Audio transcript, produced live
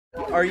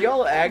Are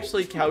y'all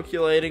actually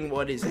calculating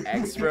what is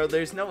X, bro?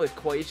 There's no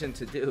equation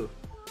to do.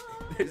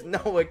 There's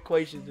no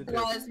equation to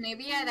do.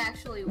 Maybe I'd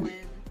actually win.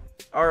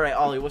 Alright,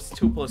 Ollie, what's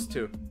 2 plus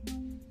 2?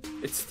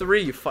 It's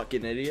 3, you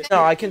fucking idiot.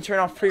 No, I can turn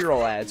off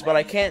pre-roll ads, but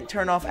I can't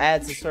turn off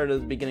ads to start at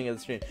the beginning of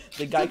the stream.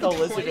 The Geico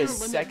Lizard is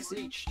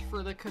sexy.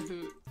 For the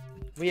Kahoot.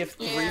 We have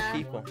 3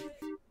 people.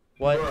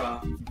 What?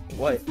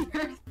 What?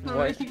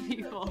 What?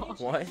 People.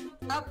 What?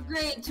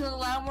 Upgrade to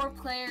allow more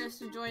players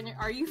to join it.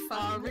 Are you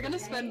fucking? We're gonna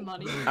spend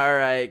money.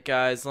 Alright,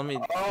 guys, let me...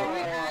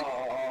 Alright.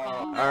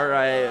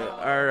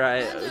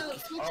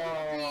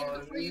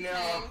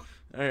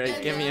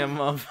 Alright, give me a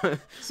moment.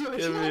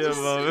 Give me a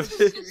moment.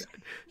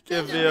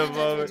 Give me a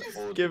moment.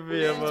 Give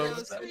me a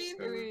moment.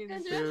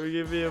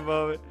 Give me a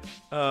moment.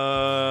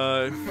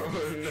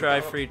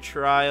 Try free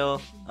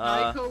trial.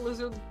 Nikko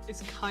Lizard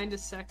is kinda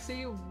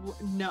sexy.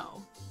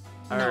 No.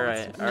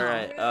 Alright.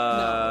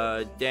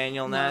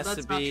 Daniel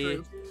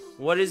Nasabi.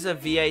 What is a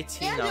VAT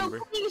number?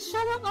 Please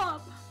shut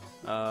up.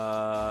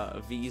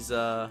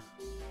 Visa.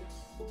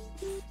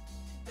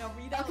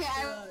 Okay,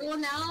 I will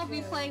now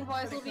be playing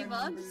Boys Will Be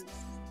Bugs.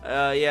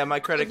 Yeah, my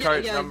credit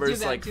card number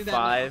is like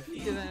 5.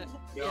 Do that.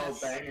 Yo,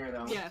 banger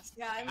though. Yes.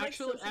 Yeah,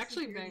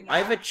 actually banger. I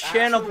have a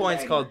channel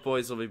points called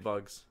Boys Will Be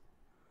Bugs.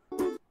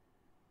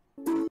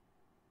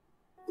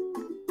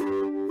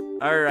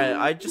 Alright,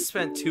 I just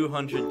spent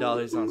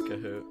 $200 on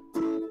Kahoot.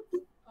 Oh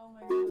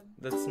my god.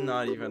 That's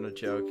not even a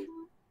joke.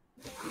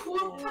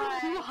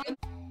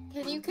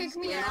 Can you kick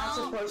me You're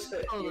out? not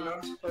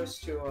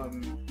supposed to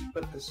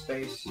put the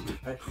space.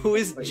 Who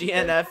is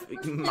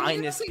GNF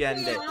minus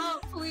Gende?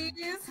 Please.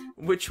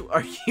 Which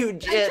are you,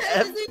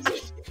 GNF?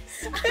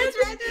 I'm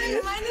trying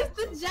to minus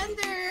the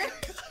gender.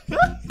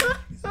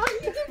 Can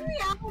you kick me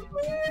out,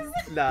 please?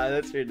 Nah,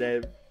 that's your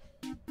name.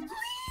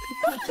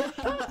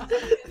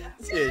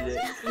 That's your name.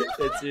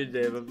 That's your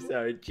name. I'm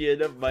sorry.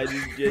 GNF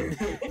minus Gen.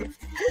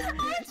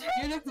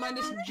 GNF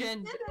minus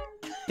Gen.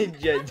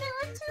 Gen.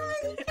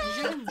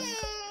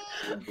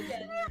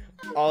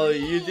 Ollie,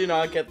 you do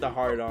not get the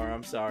hard R.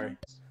 I'm sorry.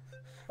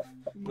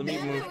 Let me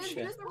move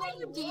shit. Is this why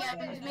you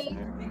DM'd me?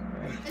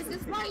 Is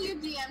this why you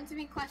DM'd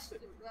me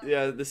questions?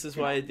 Yeah, this is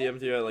why I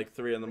DM'd you at like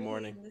 3 in the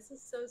morning. This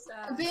is so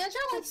sad. Banjo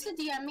likes to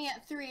DM me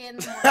at 3 in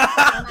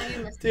the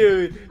morning.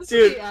 Dude,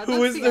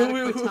 who is the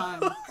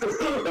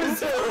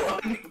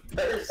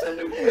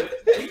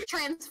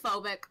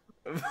Transphobic.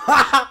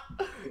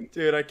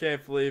 Dude, I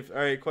can't believe.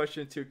 Alright,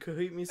 question 2.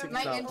 Kahoot music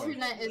My top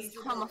internet is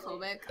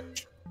homophobic.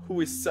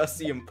 Who is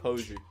Sussy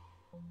Imposure?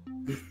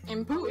 That's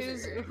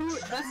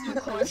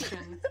the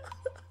question.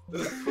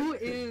 Who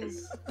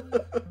is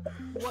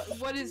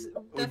what is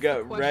We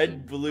got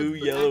red, blue,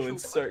 yellow, and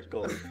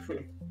circle.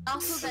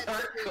 Also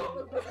that's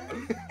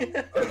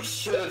You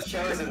should have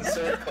chosen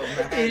circle,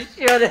 man. You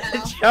should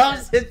have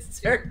chosen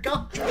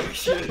circle. You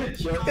should have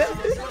chosen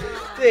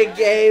The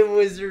game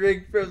was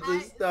rigged from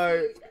the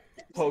start.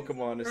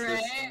 Pokemon is this.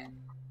 right.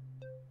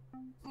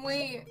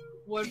 Wait.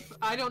 What?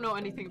 I don't know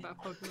anything about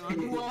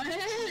Pokemon. What?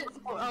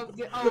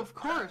 Of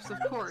course.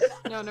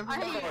 No, never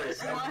mind.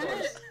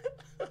 What?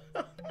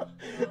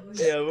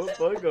 Yeah, what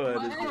Pokemon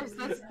Of is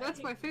course,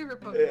 that's my favorite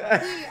Pokemon.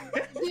 Yeah.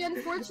 The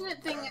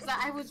unfortunate thing is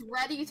that I was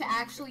ready to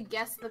actually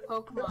guess the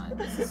Pokemon.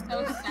 This is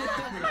so sad.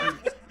 I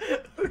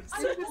won!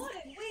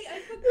 Wait, I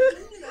put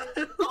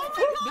the Oh my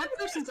god! That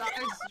person's eyes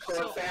are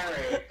so...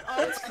 Clefairy.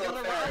 Oh, It's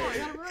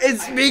Clefairy.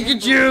 It's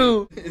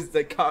Pikachu! Is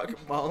the cock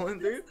ballin',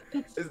 dude?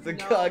 Is the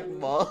cock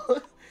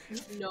ballin'?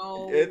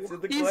 No. It's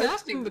the He's question.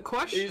 asking the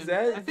question. He's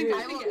asking.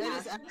 I think Ed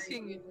is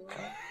asking.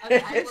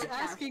 Ed is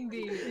asking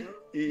the.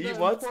 He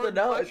wants to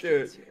know, dude.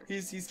 questions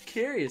here. He's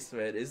curious,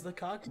 man. Is the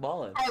cock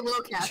ballin'? I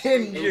will cast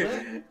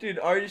Ginger. Dude,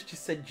 Artist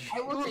just said I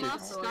I will will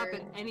not stop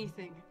at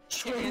anything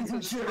to answer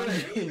this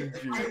question.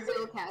 I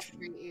will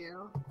castrate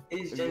you.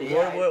 He's Jenny.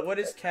 What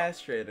is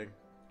castrating?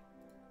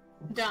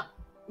 Don't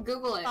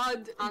Google it.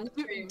 On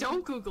stream.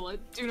 Don't Google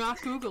it. Do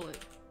not Google it.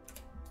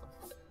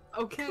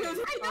 Okay.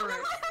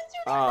 Alright.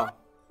 Oh.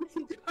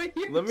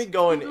 Let me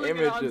go in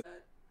images.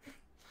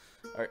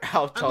 Alright,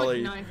 how tall are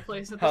you?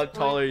 How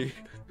tall are you?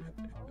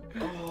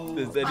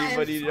 Does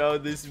anybody know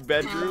this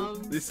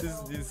bedroom? This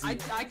is I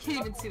can't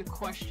even see the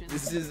question.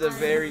 This is a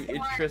very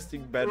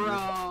interesting bedroom.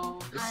 Bro.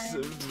 This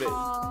is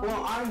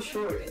Well, I'm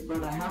short,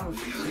 but I have a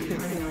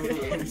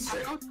feeling.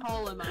 How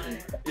tall am I?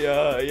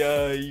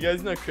 yeah. You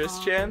guys know Chris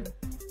Chan?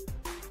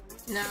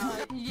 No.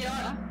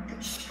 Yeah.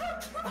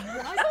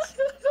 What?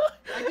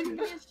 I didn't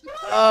get shit.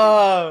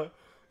 Oh.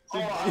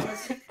 Man.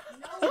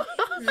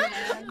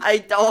 I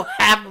don't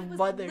have a It was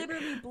mother.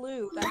 literally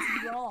blue. That's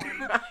wrong.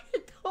 I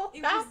don't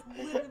It have.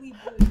 was literally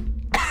blue.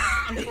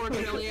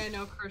 Unfortunately, I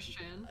know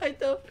Christian. I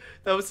don't.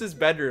 That was his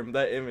bedroom.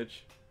 That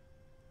image.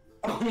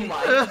 Oh my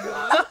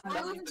god.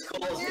 I wasn't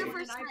there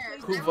for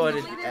Smurf. Who I was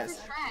voted only there yes?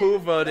 for Shrek. Who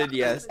voted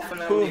yes? Who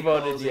voted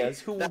Colsey. yes?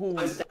 Who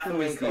is the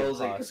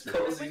imposter?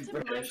 Colsey's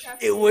British.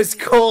 It was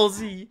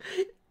Colsey.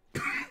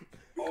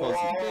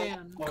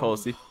 Ban.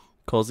 Colsey.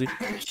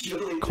 Actually,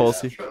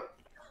 Colsey. that's true.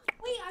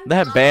 Wait,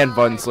 That band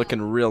bun's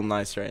looking real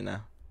nice right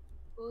now.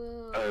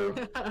 Ooh. Oh.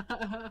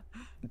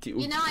 Do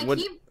You know, I what-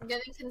 keep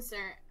getting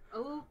concerned.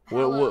 Oh,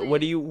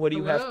 What do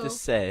you have Hello? to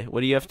say?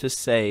 What do you have to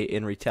say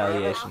in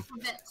retaliation?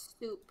 alphabet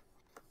soup.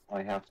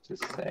 I have to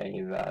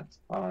say that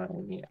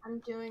I'm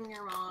doing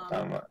your mom.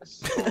 I'm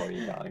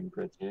sorry, I'm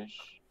British.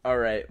 All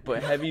right,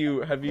 but have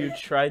you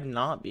tried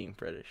not being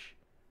British?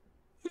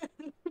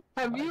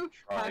 Have you?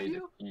 I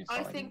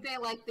think they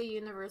like the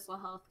universal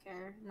health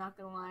care, not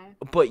gonna lie.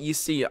 But you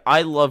see,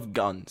 I love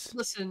guns.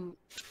 Listen.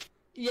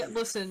 Yeah,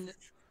 listen.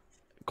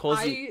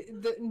 Colsey,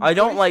 The I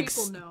don't like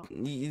British people know.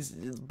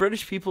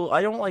 British people.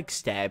 I don't like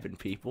stabbing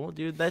people,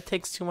 dude. That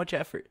takes too much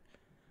effort.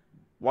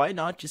 Why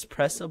not just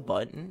press a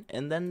button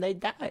and then they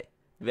die?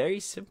 Very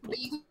simple. But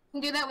you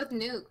can do that with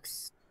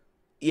nukes.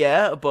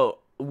 Yeah, but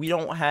we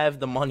don't have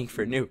the money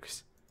for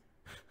nukes.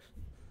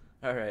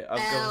 All right,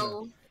 I'm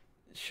going.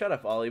 Shut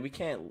up, Ollie. We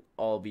can't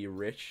all be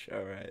rich.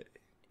 All right.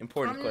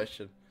 Important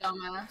question.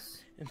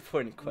 Dumbass.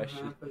 Important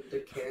question. What happened to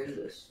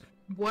Kansas?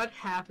 What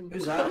happened?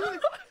 Who's that?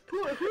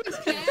 Who's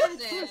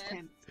Candace?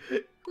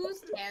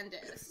 Who's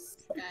Candace,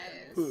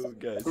 guys? Who,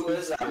 guys? Who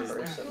is that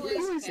person? Who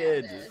is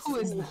Candace?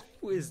 Candace?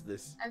 Who is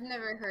this? I've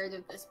never heard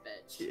of this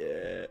bitch.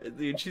 Yeah,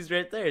 dude, she's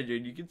right there,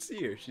 dude. You can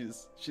see her.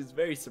 She's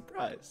very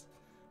surprised.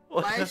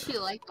 Why is she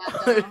like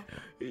that, though?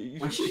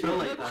 Why's she feel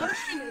like that?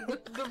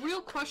 The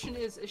real question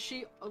is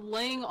she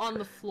laying on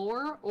the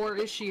floor or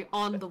is she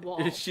on the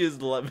wall? She is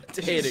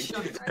levitating.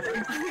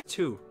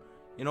 2.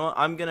 You know what?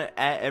 I'm gonna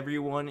add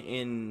everyone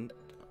in.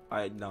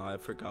 I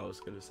forgot what I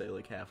was gonna say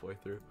like halfway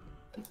through.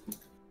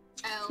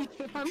 Oh.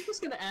 I'm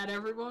just gonna add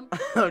everyone.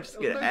 I'm just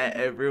gonna add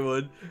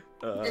everyone.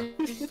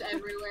 It's just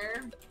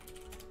everywhere.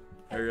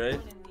 All right.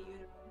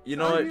 You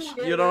know what?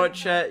 You know what,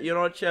 chat? You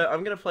know what, chat?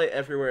 I'm gonna play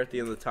everywhere at the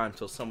end of the time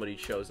till somebody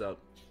shows up.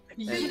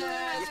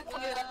 Yes,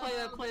 play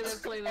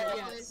that,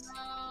 yes.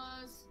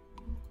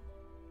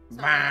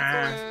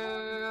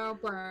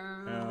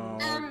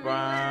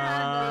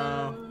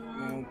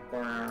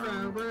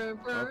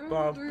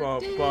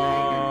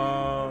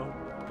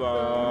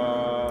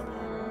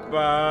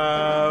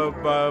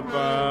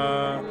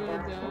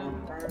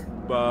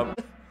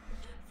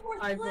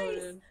 I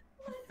voted.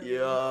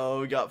 Yo,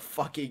 we got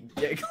fucking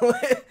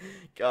Diglett.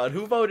 God,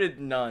 who voted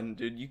none,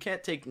 dude? You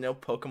can't take no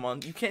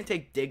Pokemon. You can't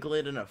take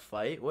Diglett in a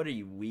fight. What are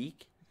you,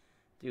 weak?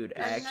 Dude,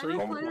 actually.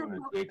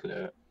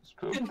 Alright.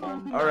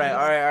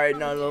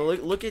 No,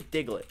 look at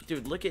Diglett,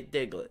 dude. Look at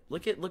Diglett.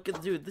 Look at,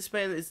 dude. This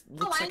man looks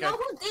like I know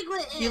who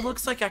Diglett is. He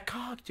looks like a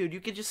cock, dude.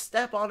 You could just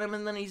step on him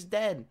and then he's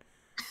dead.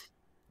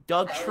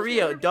 Doug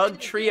Trio,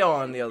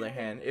 on the other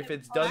hand, if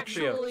it's Doug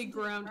Trio. Actually,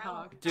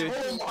 Groundhog. Dude.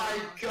 Oh my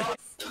god.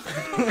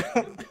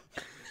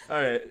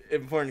 All right,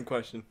 important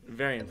question.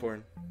 Very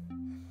important.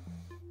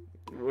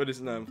 What is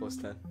 9 plus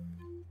 10?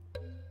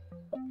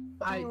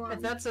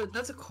 That's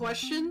a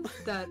question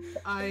that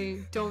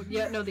I don't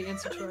yet know the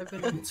answer to. I've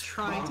been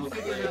trying to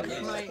figure it out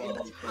my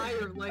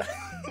entire life.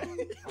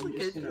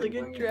 Look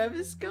at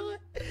Travis Scott.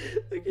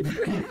 Look at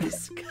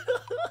Travis Scott.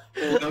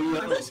 I'm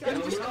just gonna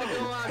go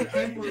on.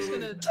 I'm just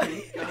gonna.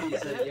 He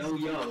said,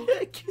 yo.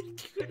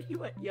 He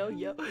went yo.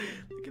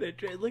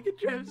 Look at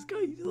Travis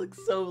Scott. He looks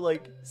so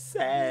like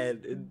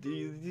sad and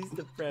he's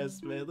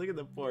depressed, man. Look at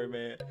the poor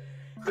man.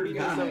 Yo,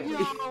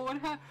 what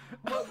happened?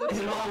 What's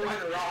It all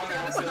went wrong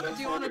after the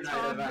do you want to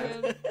talk,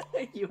 man?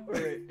 You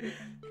were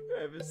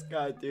Travis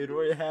Scott, dude.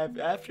 We're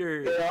happy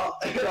after. It all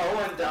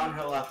went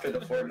downhill after the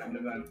Fortnite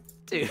event.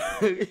 Dude,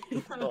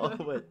 it all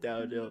went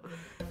downhill.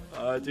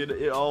 Dude,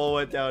 it all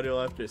went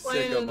downhill after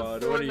Sycamore.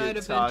 What are you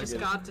talking? Just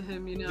got to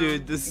him, you know.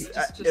 Dude,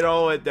 it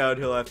all went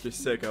downhill after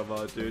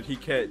Sycamore, dude. He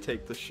can't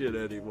take the shit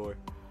anymore.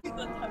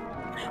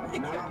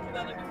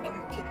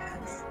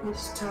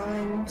 It's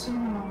time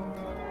tomorrow.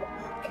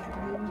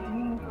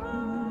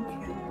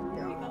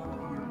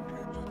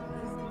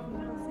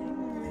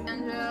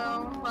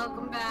 Andrew,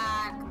 welcome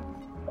back.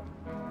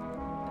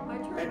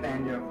 Hey,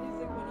 Banjo.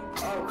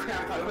 Oh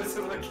crap, I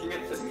wasn't looking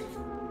at this.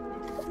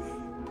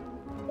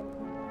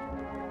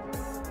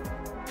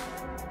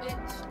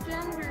 It's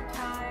gender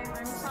time.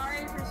 I'm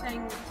sorry for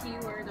saying the T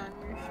word on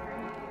your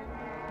stream.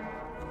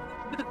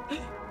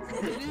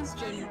 It is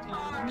gender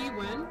time. Me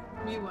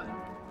when?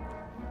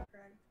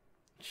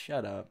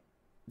 Shut up.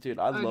 Dude,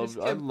 I love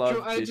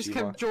I just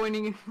kept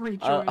joining and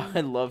rejoining. I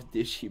love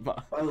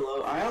Digimon.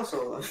 I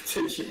also love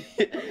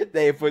Digimon.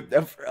 They put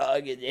the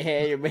frog in the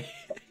hand of me.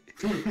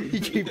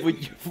 You put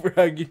your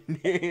frog in the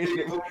hand.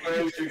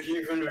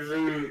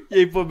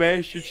 You put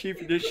Master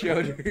Chief in the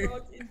shoulder.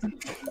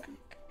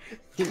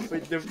 You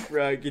put the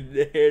frog in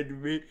the hand of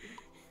me.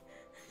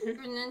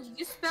 Greninja,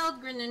 you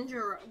spelled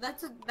Greninja.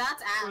 That's ass.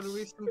 What are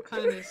we, some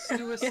kind of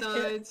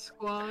suicide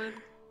squad?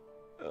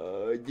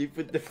 You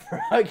put the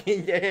frog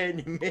in the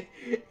hand of me.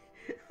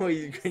 What are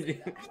you gonna do?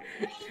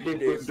 They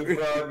put the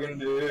frog in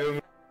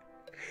the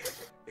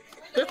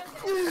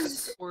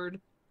Word.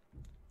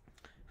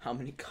 How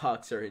many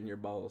cocks are in your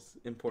balls?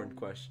 Important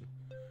question.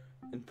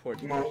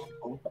 Important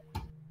question.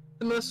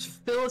 The most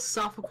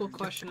philosophical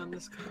question on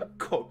this card.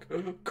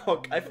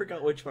 Cook. I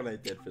forgot which one I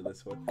did for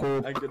this one.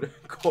 I'm gonna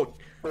cook.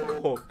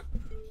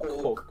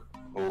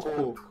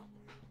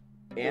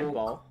 And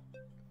ball.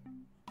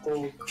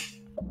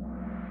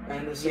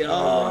 And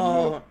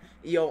Yo,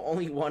 Yo,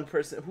 only one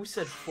person. Who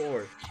said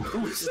 4?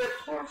 Who said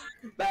 4?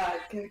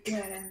 Back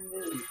again.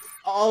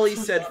 Ollie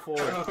said 4.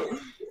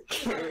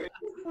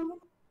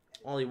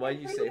 Ollie, why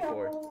did you say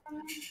 4?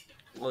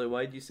 Ollie,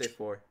 why did you say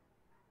 4?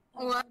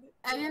 What?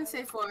 I didn't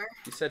say 4.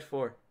 You said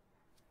 4.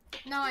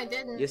 No, I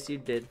didn't. Yes, you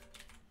did.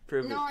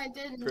 Prove it. No, I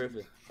didn't. Prove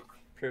it.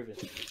 Prove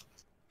it.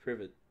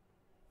 Prove it.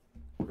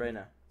 Right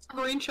now.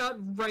 Screenshot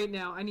right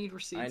now. I need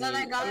receipts. That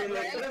I got I it mean, they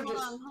right. could have Hold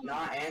just on, hold on.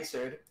 not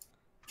answered.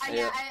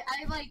 Yeah,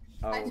 I like.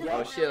 I took Oh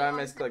a shit, really I long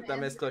misclicked, I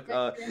time to misclicked,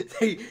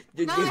 answer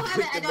you No, I have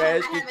it, I the don't, I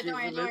master have it, don't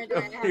worry, don't worry,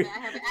 don't worry, I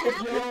have it,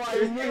 Yo, I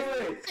knew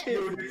it!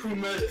 Yo, Nikko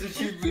Master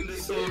Chief in the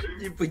zone.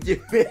 You put your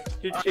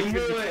master I chief knew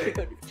in it!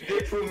 the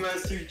Nikko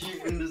Master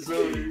Chief in the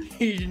zone.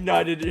 He's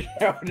not in the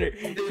shoulder.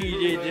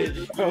 He did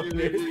the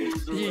shoulder.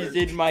 He's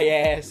in my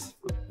ass.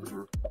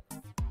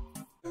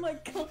 Oh my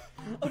god.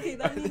 Okay,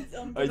 that means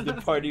Are the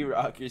party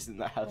rockers in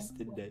the house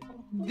today?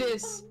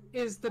 This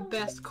is the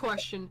best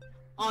question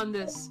on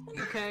this,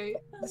 okay?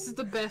 This is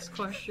the best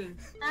question.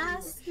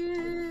 Ask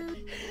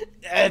it.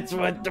 That's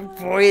what the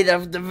point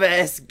of the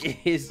mask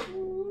is.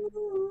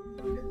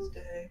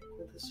 Wednesday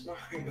with a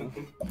smile.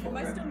 Am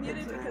I still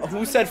muted because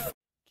Who said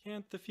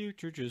Can't the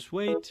future just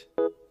wait?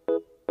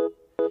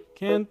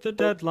 Can't the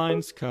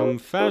deadlines come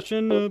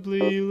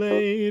fashionably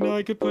late?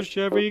 I could push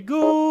every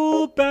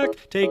goal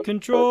back, take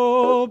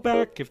control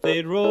back if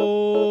they'd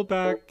roll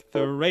back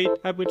the rate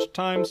at which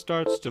time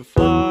starts to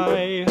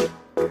fly.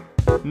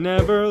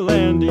 Never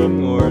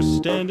landing or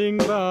standing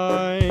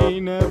by,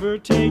 never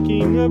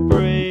taking a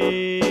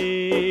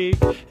break,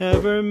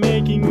 ever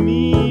making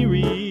me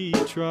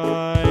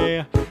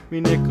retry.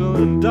 We nickel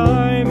and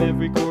dime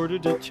every quarter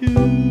to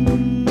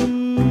 2.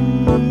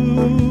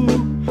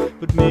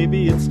 But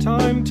maybe it's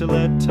time to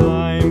let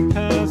time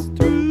pass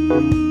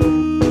through.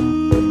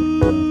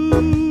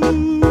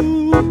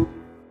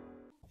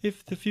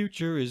 If the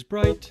future is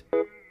bright,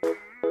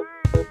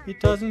 it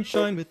doesn't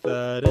shine with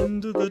that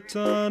end of the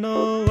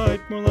tunnel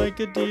light, more like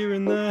a deer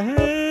in the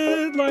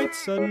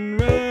headlights, sudden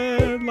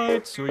red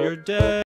lights, or you're dead.